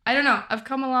don't know. I've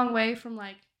come a long way from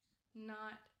like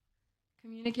not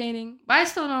communicating, but I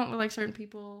still don't with like certain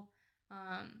people,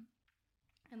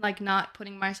 and like not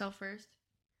putting myself first.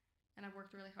 And I've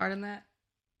worked really hard on that.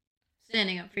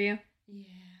 Standing up for you. Yeah.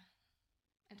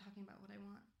 And talking about what I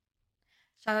want.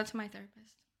 Shout out to my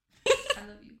therapist. I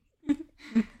love you.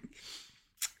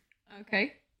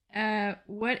 Okay.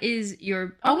 What is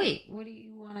your... Oh, wait. What do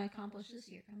you want to accomplish this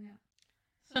year coming up?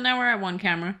 So now we're at one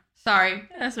camera. Sorry.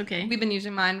 That's okay. We've been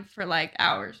using mine for like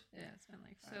hours. Yeah, it's been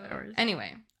like 5 hours.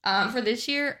 Anyway, for this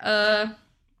year, I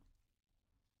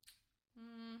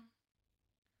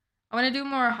want to do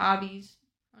more hobbies.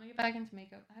 I want to get back into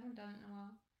makeup. I haven't done it in a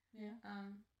while. Yeah.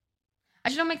 I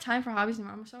just don't make time for hobbies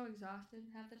anymore. I'm so exhausted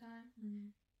half the time.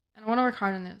 And I want to work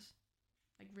hard on this.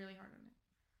 Like, really hard on it.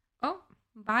 Oh,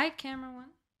 bye, camera one.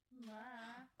 Bye.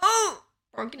 Oh!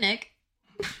 Broken neck.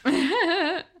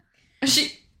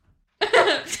 She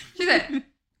said.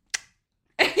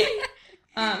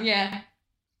 Yeah.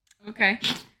 Okay.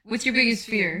 What's your biggest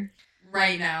fear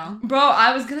right now? Bro,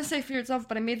 I was gonna say fear itself,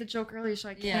 but I made the joke earlier, so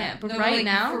I can't. Yeah. But No, right like,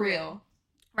 now, for real.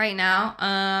 right now,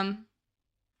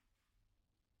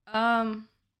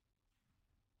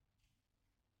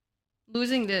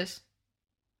 losing this.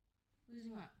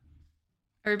 Losing what?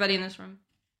 Everybody in this room.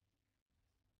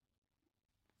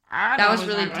 That was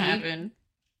really what deep. happened.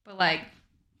 But like,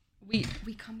 we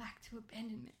come back to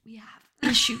abandonment. We have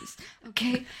issues,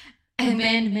 okay? And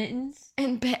band mittens?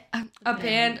 And a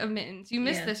band of mittens. You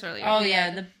missed this earlier. Oh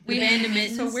yeah, the band of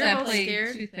mittens. So we're that both play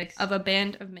scared toothpicks. of a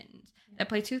band of mittens that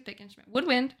play toothpick instrument.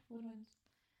 Woodwind.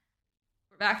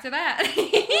 We're back to that.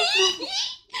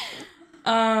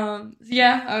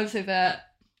 Yeah, I would say that.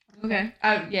 Okay.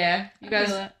 Yeah, you guys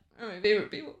that. are my favorite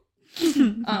people.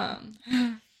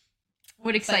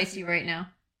 What excites you right now?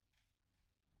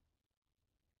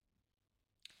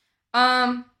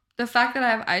 The fact that I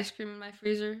have ice cream in my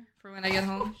freezer for when I get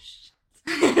home.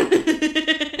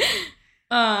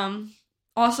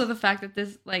 Also the fact that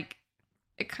this, like,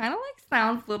 it kind of, like,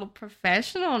 sounds a little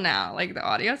professional now. Like, the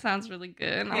audio sounds really good.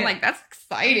 And I'm like, that's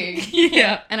exciting.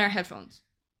 Yeah. And our headphones.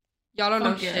 Y'all don't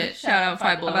know Yeah. shit. Shout out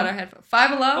Five Below. About our headphones. Five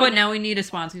Below? But now we need a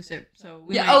sponsorship, so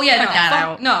we Yeah. might Oh, yeah, cut no. that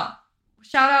out. No.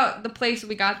 Shout out the place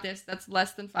we got this. That's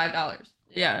less than $5.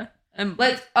 Yeah. And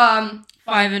Let's, 5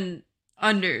 and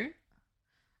under.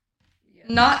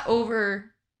 not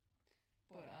over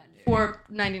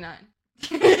 $4.99.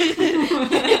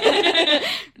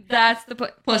 That's the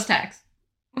Plus tax.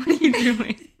 What are you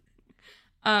doing?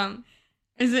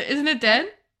 Isn't it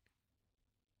dead?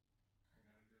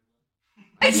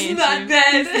 It's I hate not you.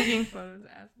 dead. He's taking photos,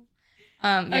 asshole.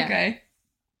 Yeah. Okay.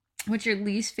 What's your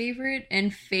least favorite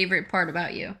and favorite part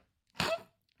about you?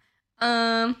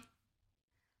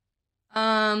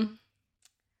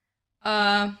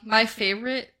 My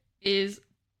favorite is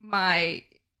my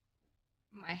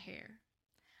hair.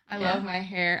 I love my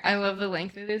hair. I love the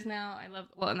length it is now.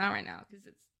 Well, not right now because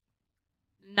it's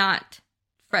not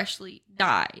freshly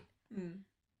dyed.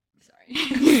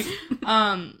 Sorry.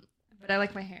 But I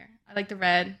like my hair. I like the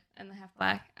red and the half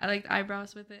black. I like the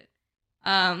eyebrows with it.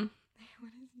 What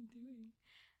is he doing?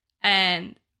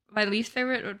 And my least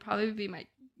favorite would probably be my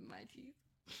teeth.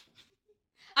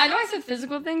 I know I said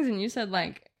physical things and you said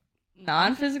like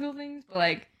non-physical things, but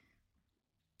like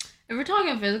If we're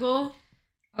talking physical,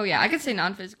 oh yeah, I could say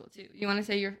non-physical too. You want to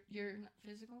say you're not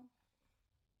physical?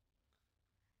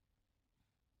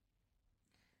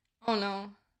 Oh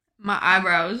no, my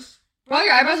eyebrows. bro,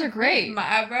 your eyebrows are great.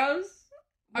 My eyebrows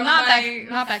are Not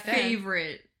my back then.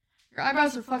 favorite. Your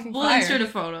eyebrows are fucking We'll fire. insert a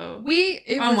photo.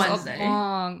 It on was Wednesday.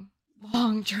 a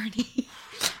long journey,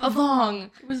 a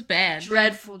long, It was bad.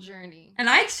 dreadful journey. And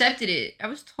I accepted it. I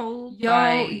was told Yo,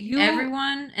 by you-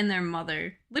 everyone and their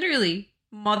mother, literally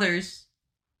mothers,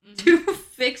 to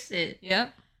fix it.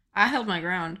 Yep. I held my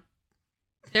ground.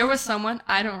 There was someone,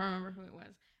 I don't remember who it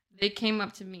was. They came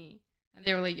up to me and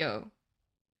they were like, "Yo,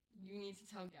 you need to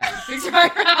tell Gabby to fix her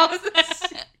eyebrows."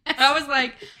 And I was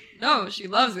like, "No, she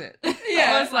loves it."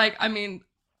 Yeah. I was like, I mean,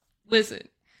 listen,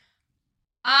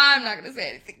 I'm not gonna say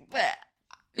anything, but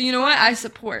you know what? I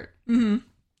support. Mm-hmm.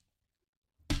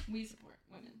 We support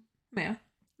women. Yeah.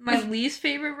 My least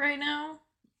favorite right now.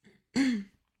 I don't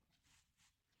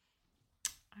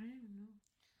even know.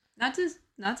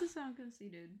 Not to sound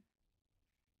conceited.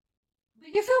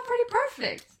 But you feel pretty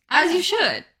perfect, as you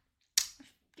should.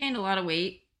 Gained a lot of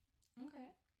weight. Okay.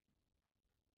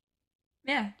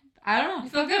 Yeah. I don't know. You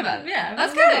feel good about it. Yeah.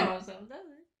 That's I feel good. about myself, that's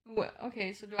it. Well,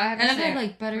 okay, so do I have And to I've say had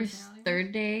like better personality?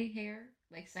 third day hair,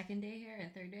 like second day hair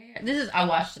and third day hair. This is I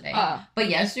washed today, Oh. but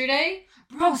yesterday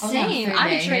Bro, was on same. third I've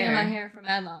been day straightening my hair. hair for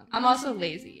mad long. I'm also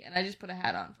lazy, and I just put a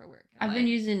hat on for work. I've Like, been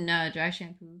using dry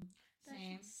shampoo.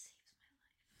 Same.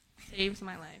 Saves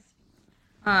my life.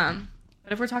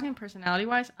 But if we're talking personality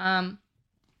wise, my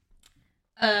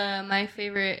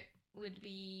favorite would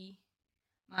be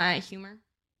my humor.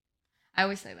 I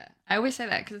always say that.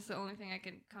 Because it's the only thing I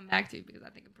can come back to because I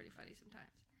think I'm pretty funny sometimes.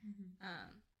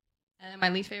 And my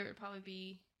least favorite would probably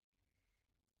be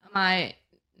my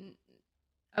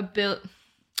ability.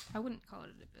 I wouldn't call it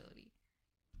an ability.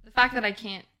 The fact that I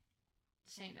can't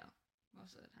say no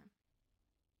most of the time.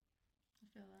 I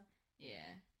feel that.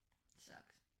 Yeah,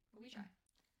 sucks. But we try.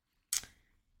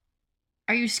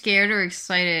 Are you scared or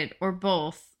excited or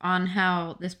both on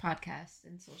how this podcast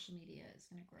and social media is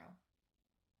going to grow?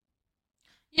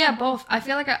 Yeah, both. I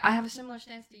feel like I have a similar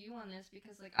stance to you on this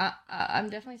because like I'm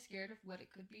definitely scared of what it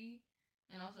could be,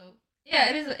 and also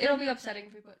yeah, it'll be upsetting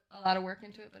if we put a lot of work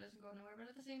into it, but it doesn't go nowhere. But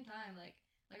at the same time, like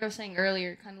I was saying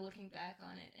earlier, kind of looking back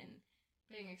on it and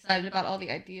being excited about all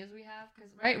the ideas we have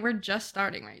because right, we're just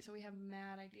starting, right, so we have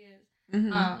mad ideas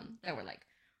that we're like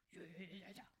for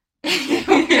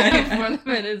the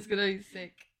minute, it's gonna be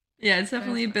sick. Yeah, it's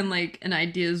definitely been like an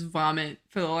ideas vomit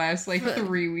for the last like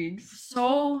 3 weeks.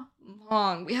 So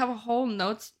long. We have a whole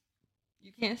notes.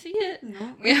 You can't see it.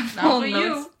 No, we have a whole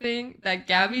notes thing that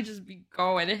Gabby just be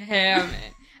going ham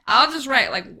in. I'll just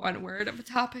write like one word of a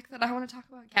topic that I want to talk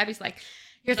about. Gabby's like,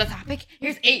 here's a topic,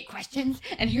 here's 8 questions,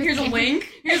 and here's a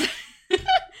link.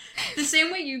 The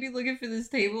same way you'd be looking for this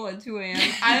table at 2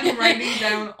 a.m. I'm writing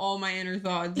down all my inner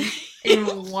thoughts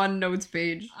in one notes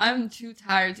page. I'm too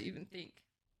tired to even think.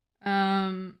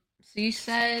 So you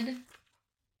said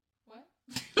what?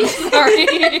 Sorry.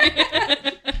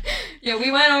 Yeah,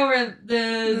 we went over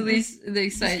the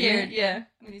excitement. Yeah,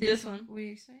 we need this one. What are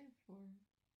you excited for?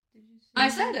 Did you say I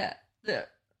said that.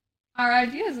 Our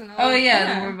ideas and all. Oh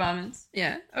yeah, the word vomits.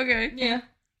 Yeah. Okay. Yeah.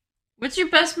 What's your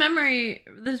best memory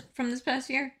from this past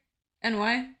year, and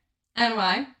why? And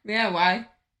why? Yeah, why?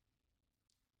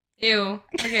 Ew.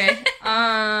 Okay.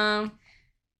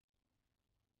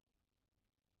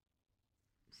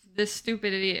 This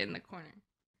stupid idiot in the corner.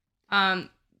 My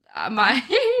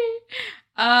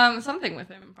something with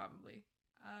him probably.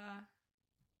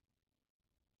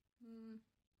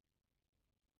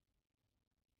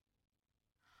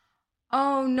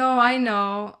 Oh no, I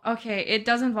know. Okay, it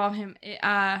does involve him.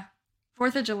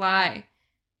 4th of July.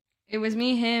 It was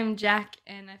me, him, Jack,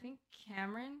 and I think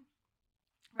Cameron.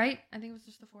 Right? I think it was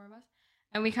just the 4 of us.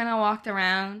 And we kind of walked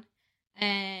around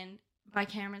and by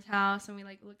Cameron's house, and we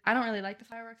like looked. I don't really like the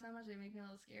fireworks that much. They make me a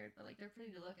little scared, but like they're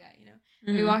pretty to look at, you know.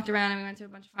 Mm-hmm. We walked around and we went to a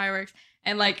bunch of fireworks,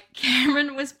 and like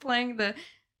Cameron was playing the,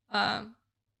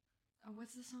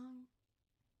 what's the song?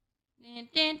 Dun,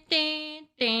 dun, dun,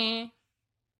 dun.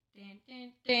 Dun,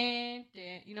 dun, dun,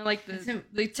 dun. You know, like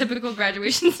the typical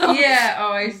graduation song. Yeah.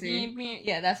 Oh, I see.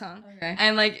 Yeah, that song. Okay.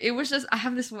 And like it was just, I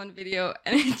have this one video,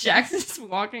 and Jackson's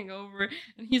walking over,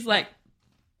 and he's like.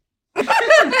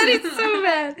 That is so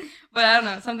bad. But I don't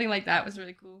know, something like that was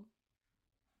really cool.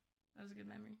 That was a good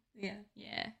memory. Yeah.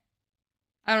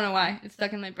 I don't know why. It's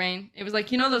stuck in my brain. It was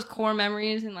like, you know those core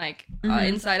memories in like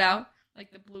Inside Out?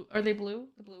 Like the blue, are they blue?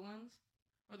 The blue ones?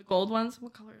 Or the gold ones?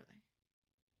 What color are they?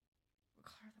 What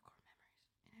color are the core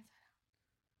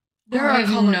memories in Inside Out? I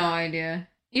have no idea.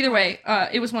 Either way,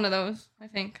 it was one of those, I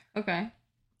think. Okay.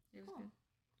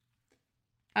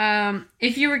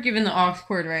 If you were given the aux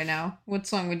cord right now, what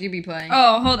song would you be playing?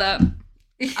 Oh, hold up.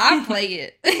 I'll play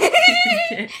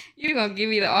it. You gonna give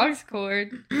me the aux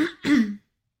cord.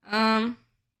 I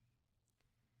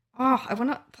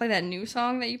want to play that new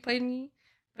song that you played me,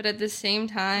 but at the same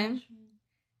time...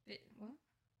 What?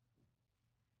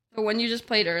 The one you just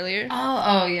played earlier?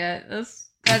 Oh yeah.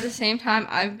 At the same time,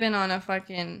 I've been on a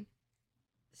fucking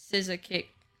SZA kick.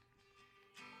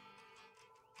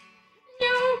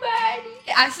 Nobody.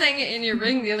 I sang it in your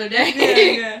ring the other day.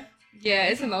 Yeah. Yeah,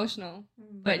 it's emotional.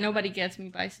 But Nobody Gets Me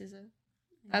by SZA.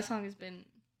 That song has been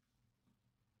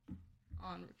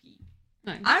on repeat.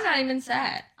 Nice. I'm not even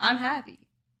sad. I'm happy.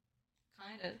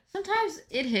 Kind of. Sometimes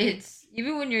it hits.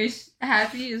 Even when you're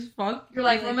happy as fuck. You're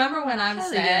like, remember when I'm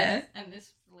sad? Yeah. And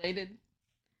this related.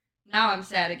 Now I'm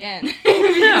sad again. No.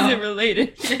 Because it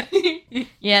related.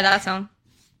 Yeah, that song.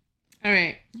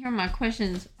 Alright, here are my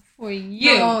questions for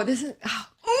you. Oh, this is...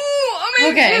 Oh, I'm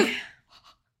anxious. Okay.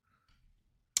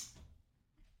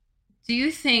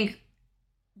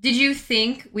 Did you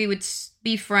think we would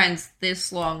be friends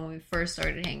this long when we first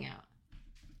started hanging out?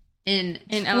 In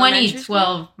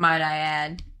 2012, might I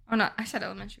add. Oh, no, I said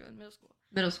elementary school, middle school.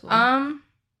 Middle school.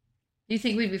 Do you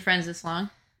think we'd be friends this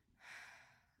long?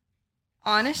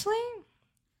 Honestly,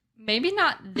 maybe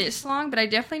not this long, but I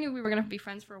definitely knew we were going to be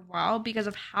friends for a while because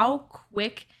of how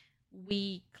quick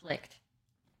we clicked.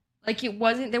 Like,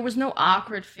 there was no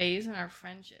awkward phase in our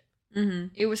friendship.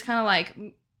 Mm-hmm. It was kind of like,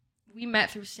 we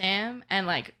met through Sam, and,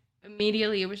 like,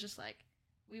 immediately it was just, like,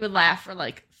 we would laugh for,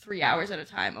 like, 3 hours at a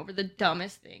time over the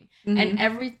dumbest thing. Mm-hmm. And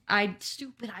every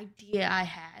stupid idea I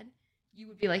had, you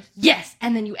would be like, yes!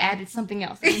 And then you added something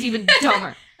else. It was even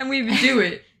dumber. And we would do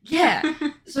it. Yeah.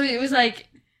 So it was, like,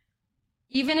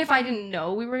 even if I didn't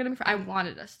know we were going to be friends, I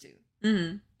wanted us to.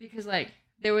 Mm-hmm. Because, like,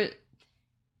 there was...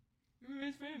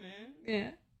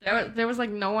 Yeah. There was,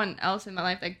 like, no one else in my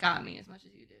life that got me as much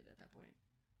as you did at that point.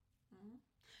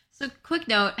 So, quick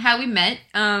note, how we met,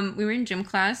 we were in gym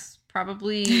class,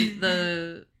 probably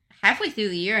the halfway through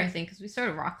the year, I think, because we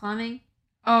started rock climbing.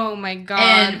 Oh my god.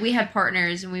 And we had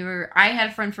partners, and I had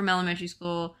a friend from elementary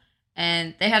school,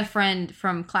 and they had a friend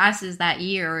from classes that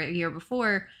year or a year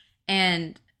before,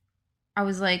 and I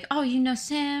was like, oh, you know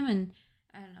Sam? And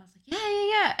I was like,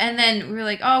 yeah. And then we were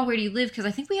like, oh, where do you live? Because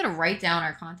I think we had to write down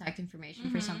our contact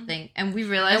information for something, and we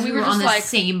realized we were on the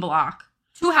same block.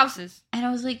 2 houses. And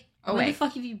I was like, where the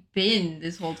fuck have you been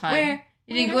this whole time? Where?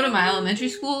 You didn't go to my elementary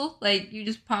school? Like, you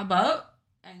just pop up?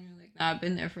 And you're like, nah, I've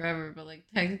been there forever, but, like,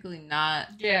 technically not.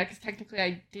 Yeah, because technically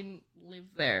I didn't live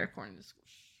there according to school.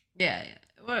 Yeah.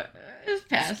 Well, it's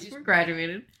past. We're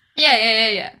graduated.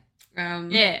 Yeah.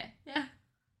 Yeah.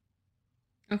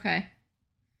 Okay.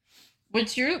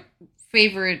 What's your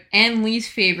favorite and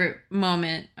least favorite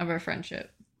moment of our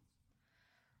friendship?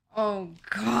 Oh,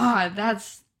 God.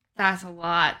 That's a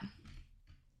lot.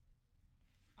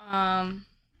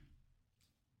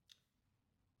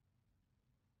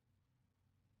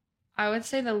 I would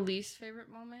say the least favorite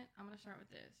moment. I'm going to start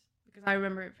with this because I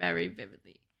remember it very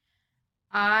vividly.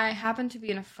 I happened to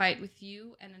be in a fight with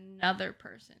you and another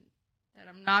person that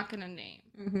I'm not going to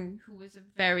name, who was a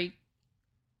very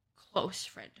close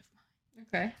friend of mine.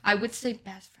 Okay. I would say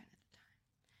best friend at the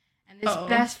time. And this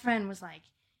best friend was like,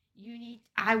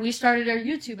 we started our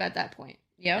YouTube at that point.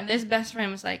 Yeah. And this best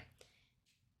friend was like,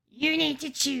 you need to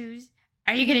choose.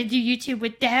 Are you going to do YouTube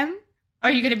with them? Or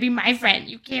are you going to be my friend?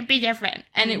 You can't be their friend.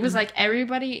 And it was like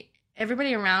everybody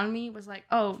around me was like,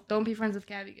 oh, don't be friends with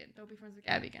Gabby again. Don't be friends with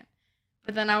Gabby again.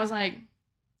 But then I was like,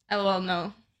 LOL,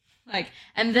 no. Like,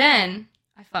 and then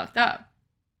I fucked up.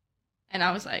 And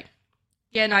I was like,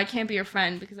 yeah, no, I can't be your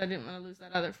friend because I didn't want to lose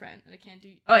that other friend. And I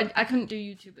couldn't do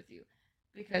YouTube with you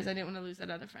because I didn't want to lose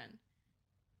that other friend.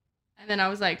 And then I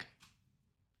was like,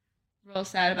 real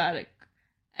sad about it.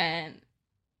 And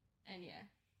yeah,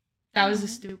 that was a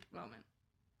stupid moment.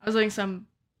 I was letting some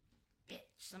bitch,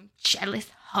 some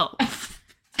jealous hoe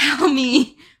tell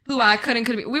me who I couldn't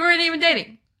be. We weren't even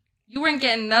dating. You weren't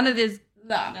getting none of this.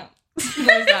 No.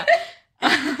 It's not.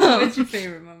 What's your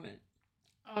favorite moment?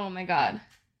 Oh my god.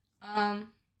 Damn.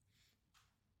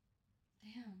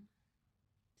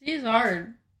 She's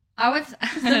hard. I would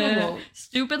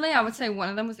stupidly, I would say one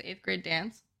of them was the 8th grade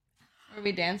dance where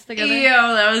we danced together. Yo,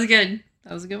 that was good.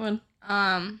 That was a good one.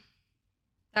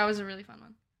 That was a really fun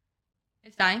one.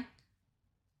 It's dying.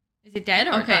 Is it dead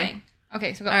or dying?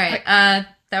 Okay, so go. All right.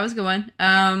 That was a good one.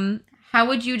 How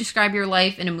would you describe your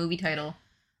life in a movie title?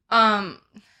 Damn.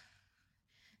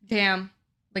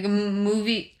 Like a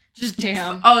movie. Just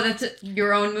damn. Oh, that's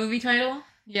your own movie title?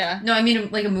 Yeah. No, I mean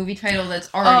like a movie title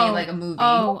that's already like a movie.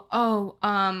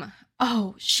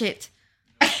 Oh, shit.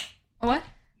 What?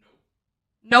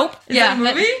 Nope. Is that a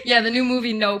movie? Yeah, the new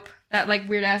movie Nope. That like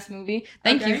weird ass movie.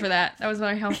 Thank you for that. That was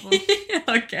very helpful.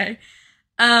 Okay.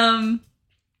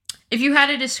 If you had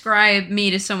to describe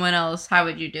me to someone else, how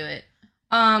would you do it?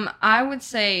 I would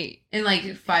say in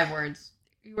like 5 words.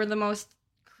 You were the most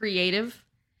creative,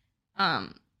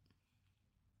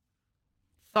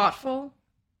 thoughtful,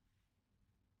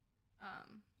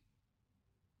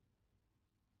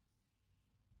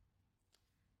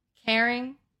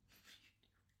 caring.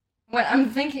 What I'm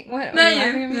thinking? What? No,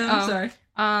 I'm sorry.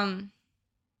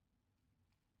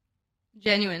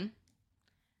 Genuine.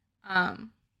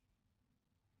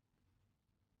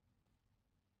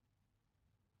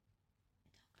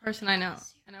 Person I know,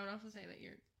 and I would also say that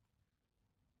you're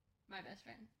my best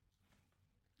friend.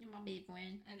 You're my big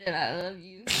friend. And then I love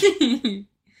you.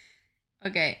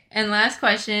 Okay, and last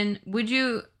question. Would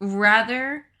you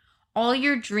rather all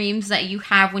your dreams that you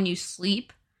have when you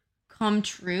sleep come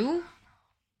true?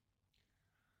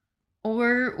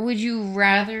 Or would you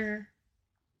rather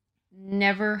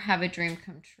never have a dream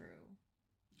come true?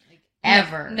 Like,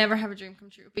 ever? Never have a dream come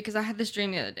true. Because I had this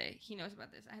dream the other day. He knows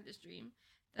about this. I had this dream.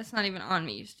 That's not even on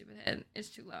me, you stupid head. It's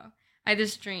too low. I had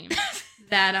this dream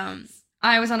that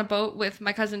I was on a boat with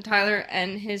my cousin Tyler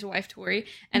and his wife Tori,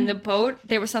 and the boat,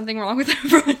 there was something wrong with the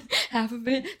front half of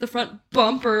it. The front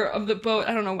bumper of the boat,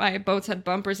 I don't know why boats had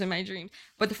bumpers in my dreams,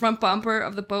 but the front bumper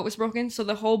of the boat was broken, so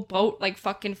the whole boat like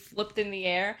fucking flipped in the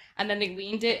air, and then they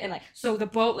leaned it, and like, so the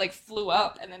boat like flew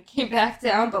up and then came back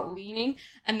down, but leaning,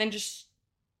 and then just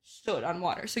stood on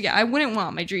water. So yeah, I wouldn't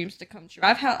want my dreams to come true.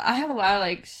 I have a lot of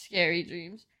like scary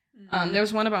dreams. There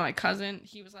was one about my cousin.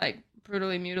 He was like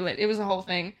brutally mutilated. It was a whole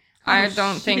thing. I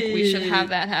don't think we should have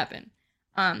that happen.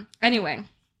 Anyway,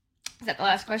 is that the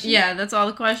last question? Yeah, that's all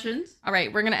the questions. All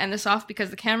right, we're gonna end this off because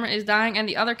the camera is dying and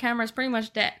the other camera is pretty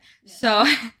much dead. Yeah. So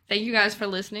thank you guys for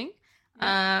listening.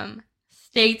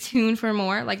 Stay tuned for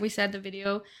more. Like we said, the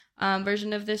video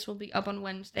version of this will be up on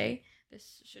Wednesday.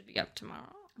 This should be up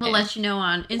tomorrow. We'll let you know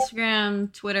on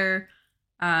Instagram, Twitter,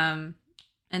 and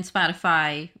and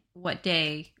Spotify what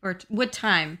day or what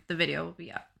time the video will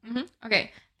be up.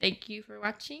 Okay. Thank you for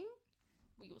watching.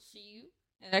 We will see you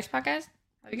in the next podcast.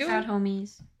 Have a good Peace one. out,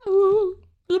 homies. Ooh.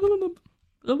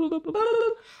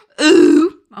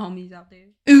 Ooh. My homies out there.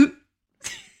 Ooh.